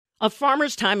A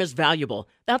farmer's time is valuable.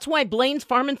 That's why Blaine's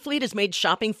Farm and Fleet has made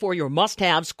shopping for your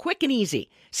must-haves quick and easy.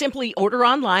 Simply order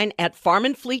online at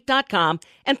farmandfleet.com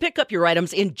and pick up your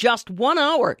items in just 1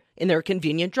 hour in their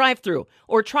convenient drive-thru.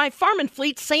 Or try Farm and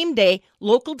Fleet's same-day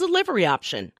local delivery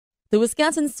option. The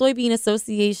Wisconsin Soybean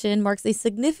Association marks a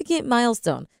significant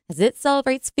milestone as it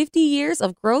celebrates 50 years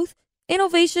of growth,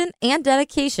 innovation, and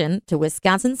dedication to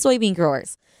Wisconsin soybean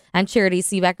growers. I'm Charity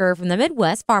Seebecker from the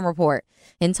Midwest Farm Report.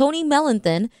 And Tony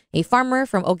Mellenthin, a farmer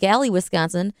from O'Galley,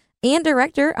 Wisconsin, and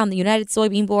director on the United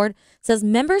Soybean Board, says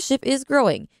membership is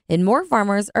growing and more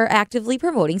farmers are actively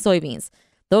promoting soybeans.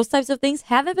 Those types of things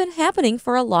haven't been happening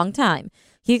for a long time.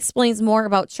 He explains more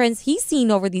about trends he's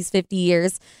seen over these 50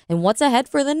 years and what's ahead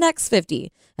for the next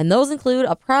 50. And those include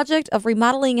a project of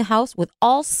remodeling a house with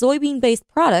all soybean-based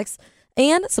products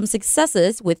and some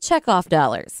successes with checkoff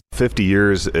dollars. 50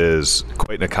 years is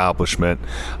quite an accomplishment.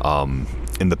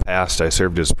 In the past, I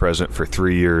served as president for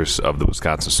 3 years of the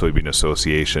Wisconsin Soybean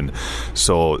Association.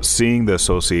 So seeing the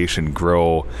association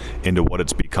grow into what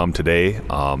it's become today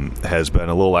has been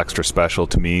a little extra special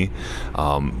to me.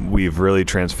 We've really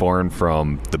transformed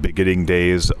from the beginning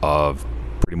days of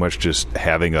pretty much just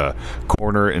having a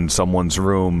corner in someone's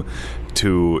room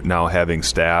to now having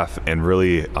staff and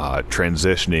really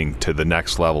transitioning to the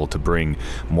next level to bring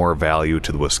more value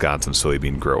to the Wisconsin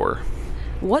soybean grower.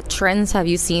 What trends have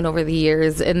you seen over the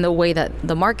years in the way that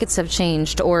the markets have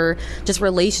changed or just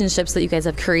relationships that you guys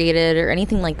have created or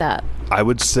anything like that? I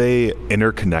would say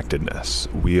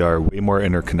interconnectedness. We are way more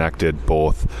interconnected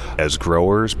both as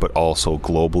growers but also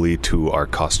globally to our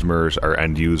customers, our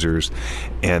end users.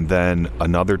 And then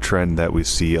another trend that we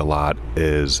see a lot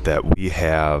is that we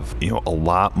have, a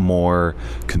lot more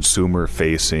consumer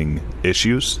facing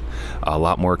issues, a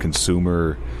lot more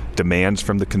consumer demands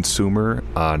from the consumer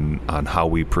on how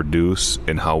we produce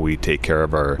and how we take care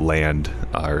of our land,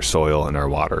 our soil, and our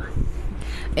water.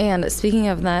 And speaking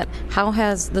of that, how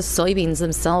has the soybeans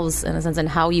themselves, in a sense, and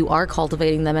how you are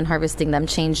cultivating them and harvesting them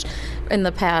changed in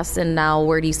the past and now?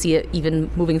 Where do you see it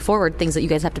even moving forward, things that you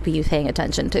guys have to be paying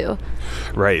attention to?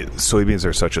 Right. Soybeans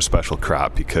are such a special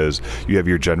crop because you have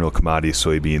your general commodity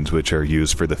soybeans, which are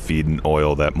used for the feed and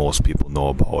oil that most people know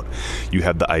about. You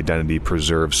have the identity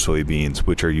preserved soybeans,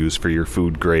 which are used for your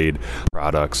food grade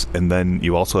products. And then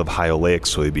you also have high oleic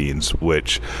soybeans,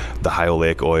 which the high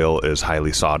oleic oil is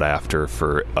highly sought after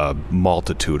for a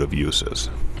multitude of uses.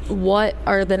 What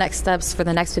are the next steps for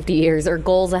the next 50 years or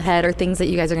goals ahead or things that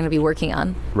you guys are going to be working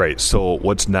on? Right. So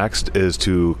what's next is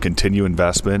to continue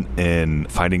investment in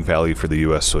finding value for the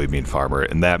U.S. soybean farmer.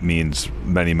 And that means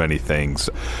many, many things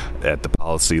at the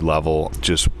policy level,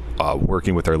 just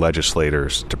working with our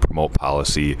legislators to promote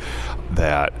policy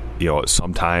that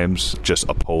sometimes just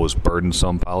oppose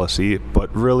burdensome policy,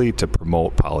 but really to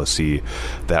promote policy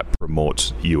that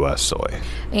promotes U.S. soy.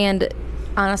 And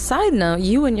on a side note,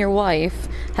 you and your wife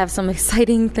have some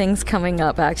exciting things coming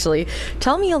up, actually.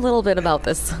 Tell me a little bit about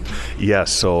this.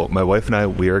 Yes, so my wife and I,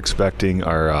 we are expecting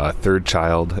our third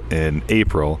child in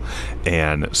April,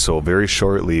 and so very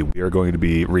shortly we are going to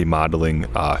be remodeling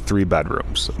 3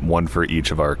 bedrooms, one for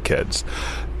each of our kids.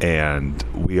 And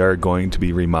we are going to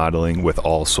be remodeling with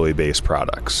all soy-based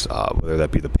products, whether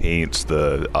that be the paints,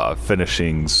 the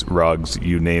finishings, rugs,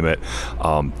 you name it.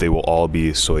 They will all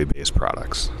be soy-based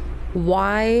products.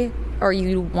 Why are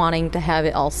you wanting to have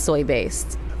it all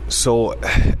soy-based? So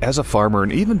as a farmer,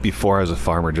 and even before as a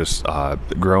farmer, just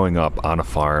growing up on a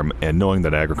farm and knowing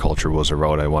that agriculture was a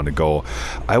road I wanted to go,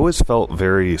 I always felt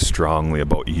very strongly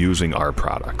about using our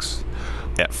products.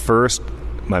 At first,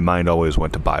 my mind always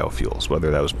went to biofuels,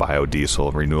 whether that was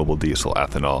biodiesel, renewable diesel,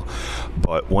 ethanol.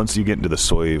 But once you get into the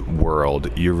soy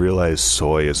world, you realize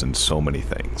soy is in so many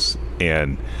things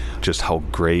and just how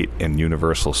great and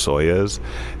universal soy is.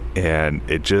 And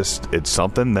it's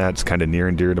something that's kind of near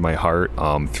and dear to my heart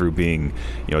through being,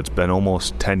 it's been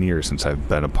almost 10 years since I've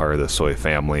been a part of the soy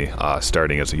family,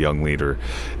 starting as a young leader.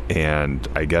 And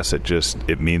I guess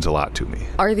it means a lot to me.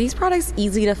 Are these products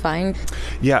easy to find?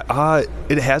 Yeah,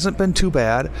 it hasn't been too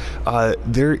bad.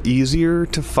 They're easier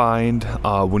to find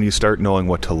when you start knowing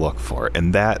what to look for.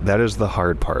 And that is the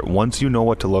hard part. Once you know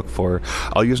what to look for,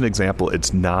 I'll use an example.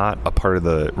 It's not a part of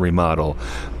the remodel,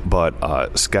 but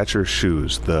Skechers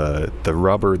shoes, the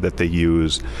rubber that they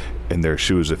use in their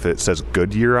shoes, if it says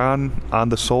Goodyear on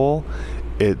the sole,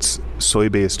 it's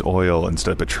soy-based oil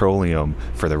instead of petroleum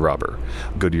for the rubber.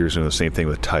 Goodyear's doing the same thing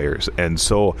with tires. And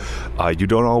so you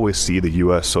don't always see the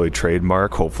U.S. soy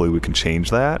trademark. Hopefully we can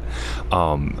change that.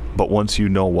 But once you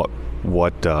know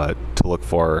what to look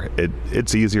for,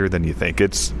 it's easier than you think.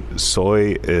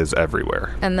 Soy is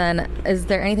everywhere. And then is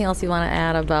there anything else you want to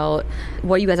add about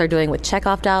what you guys are doing with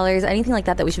checkoff dollars, anything like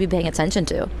that we should be paying attention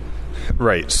to?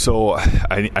 Right. So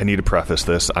I need to preface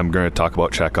this. I'm going to talk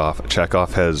about checkoff.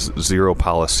 Checkoff has zero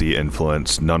policy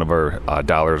influence. None of our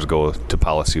dollars go to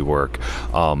policy work.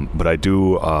 But I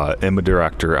am a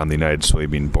director on the United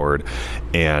Soybean Board.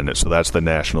 And so that's the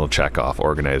National Checkoff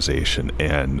Organization.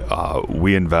 And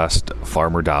we invest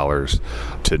farmer dollars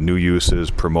to new uses,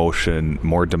 promotion,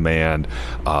 more demand,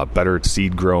 better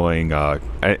seed growing,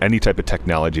 any type of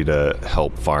technology to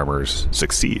help farmers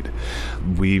succeed.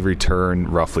 We return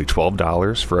roughly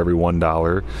 $12 for every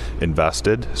 $1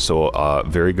 invested, so a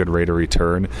very good rate of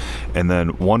return. And then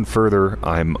one further,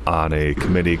 I'm on a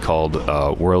committee called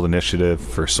World Initiative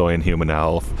for Soy and Human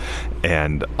Health,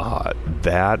 and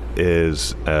that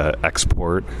is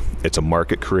export. It's a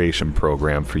market creation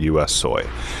program for U.S. soy.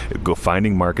 Go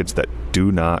finding markets that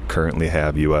do not currently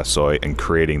have U.S. soy and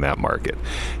creating that market.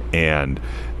 And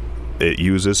it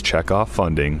uses checkoff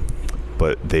funding,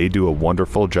 but they do a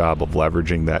wonderful job of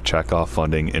leveraging that checkoff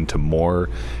funding into more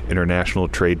international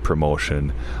trade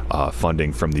promotion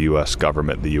funding from the U.S.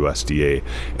 government, the USDA.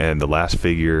 And the last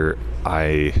figure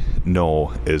I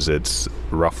know is it's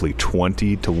roughly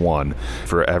 20 to 1.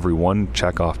 For every one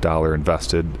checkoff dollar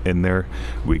invested in there,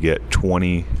 we get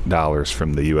 $20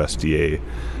 from the USDA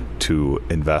to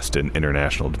invest in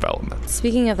international development.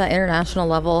 Speaking of that international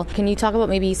level, can you talk about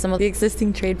maybe some of the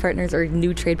existing trade partners or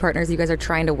new trade partners you guys are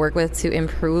trying to work with to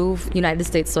improve United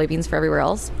States soybeans for everywhere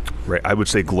else? Right. I would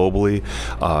say globally,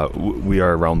 we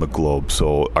are around the globe.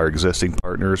 So our existing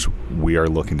partners, we are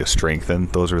looking to strengthen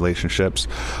those relationships.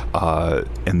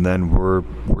 And then we're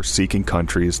seeking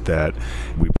countries that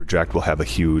we project will have a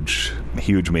huge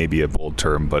may be a bold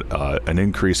term, but an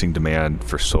increasing demand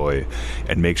for soy,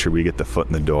 and make sure we get the foot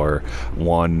in the door.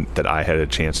 One that I had a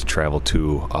chance to travel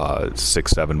to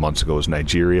 6-7 months ago is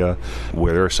Nigeria,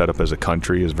 where they're set up as a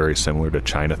country is very similar to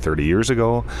China 30 years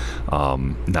ago.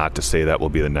 Not to say that will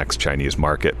be the next Chinese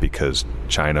market, because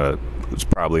China is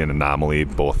probably an anomaly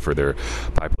both for their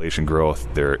population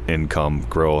growth, their income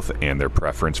growth, and their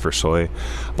preference for soy.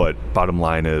 But bottom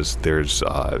line is there's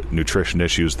nutrition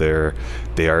issues there.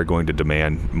 They are going to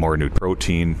demand more new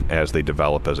protein as they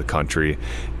develop as a country.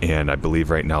 And I believe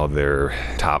right now they're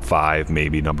top 5,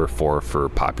 maybe number 4 for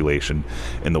population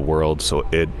in the world. So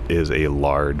it is a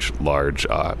large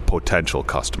potential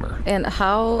customer. And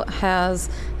how has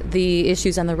the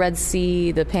issues on the Red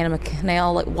Sea, the Panama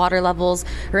Canal water levels,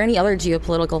 or any other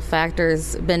geopolitical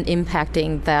factors been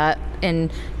impacting that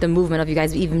and the movement of you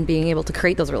guys even being able to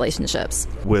create those relationships?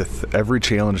 With every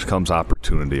challenge comes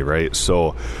opportunity, right?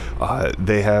 So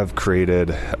they have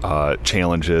created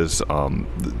challenges,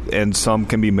 and some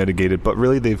can be mitigated, but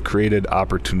really they've created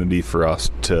opportunity for us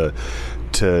to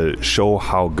show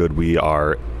how good we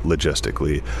are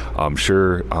logistically.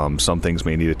 Sure, some things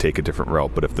may need to take a different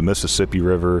route, but if the Mississippi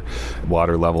River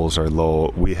water levels are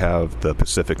low, we have the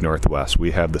Pacific Northwest,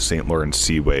 we have the St. Lawrence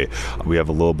Seaway, we have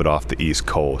a little bit off the East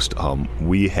Coast.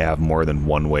 We have more than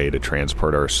one way to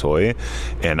transport our soy,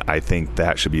 and I think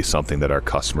that should be something that our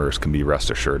customers can be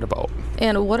rest assured about.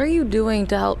 And what are you doing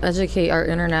to help educate our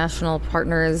international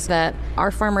partners that our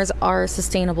farmers are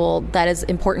sustainable, that is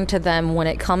important to them when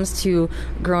it comes to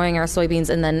growing our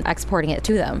soybeans and then exporting it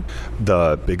to them?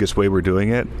 The biggest way we're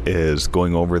doing it is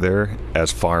going over there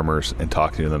as farmers and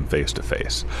talking to them face to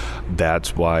face.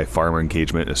 That's why farmer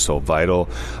engagement is so vital.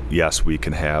 Yes, we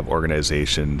can have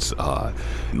organizations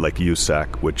like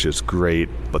USEC, which is great,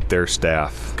 but their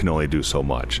staff can only do so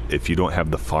much. If you don't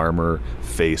have the farmer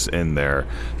face in there,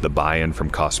 the buy-in from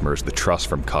customers, the trust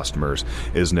from customers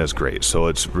isn't as great. So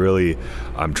it's really,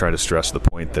 I'm trying to stress the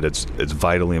point that it's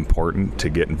vitally important to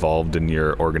get involved in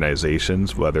your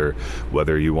organizations, whether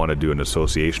you want to do an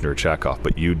association or a checkoff,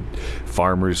 but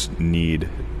farmers need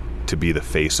to be the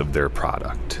face of their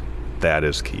product. That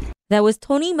is key. That was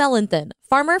Tony Mellenthin,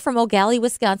 farmer from O'Galley,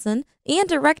 Wisconsin, and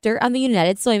director on the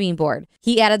United Soybean Board.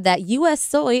 He added that U.S.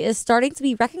 soy is starting to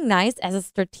be recognized as a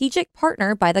strategic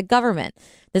partner by the government.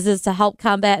 This is to help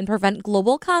combat and prevent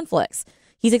global conflicts.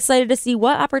 He's excited to see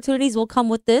what opportunities will come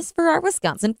with this for our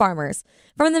Wisconsin farmers.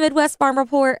 From the Midwest Farm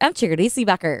Report, I'm Charity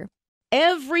Seebecker.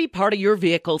 Every part of your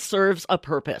vehicle serves a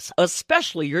purpose,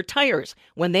 especially your tires.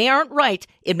 When they aren't right,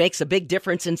 it makes a big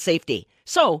difference in safety.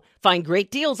 So, find great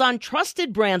deals on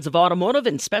trusted brands of automotive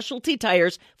and specialty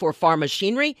tires for farm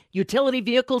machinery, utility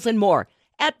vehicles, and more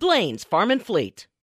at Blaine's Farm and Fleet.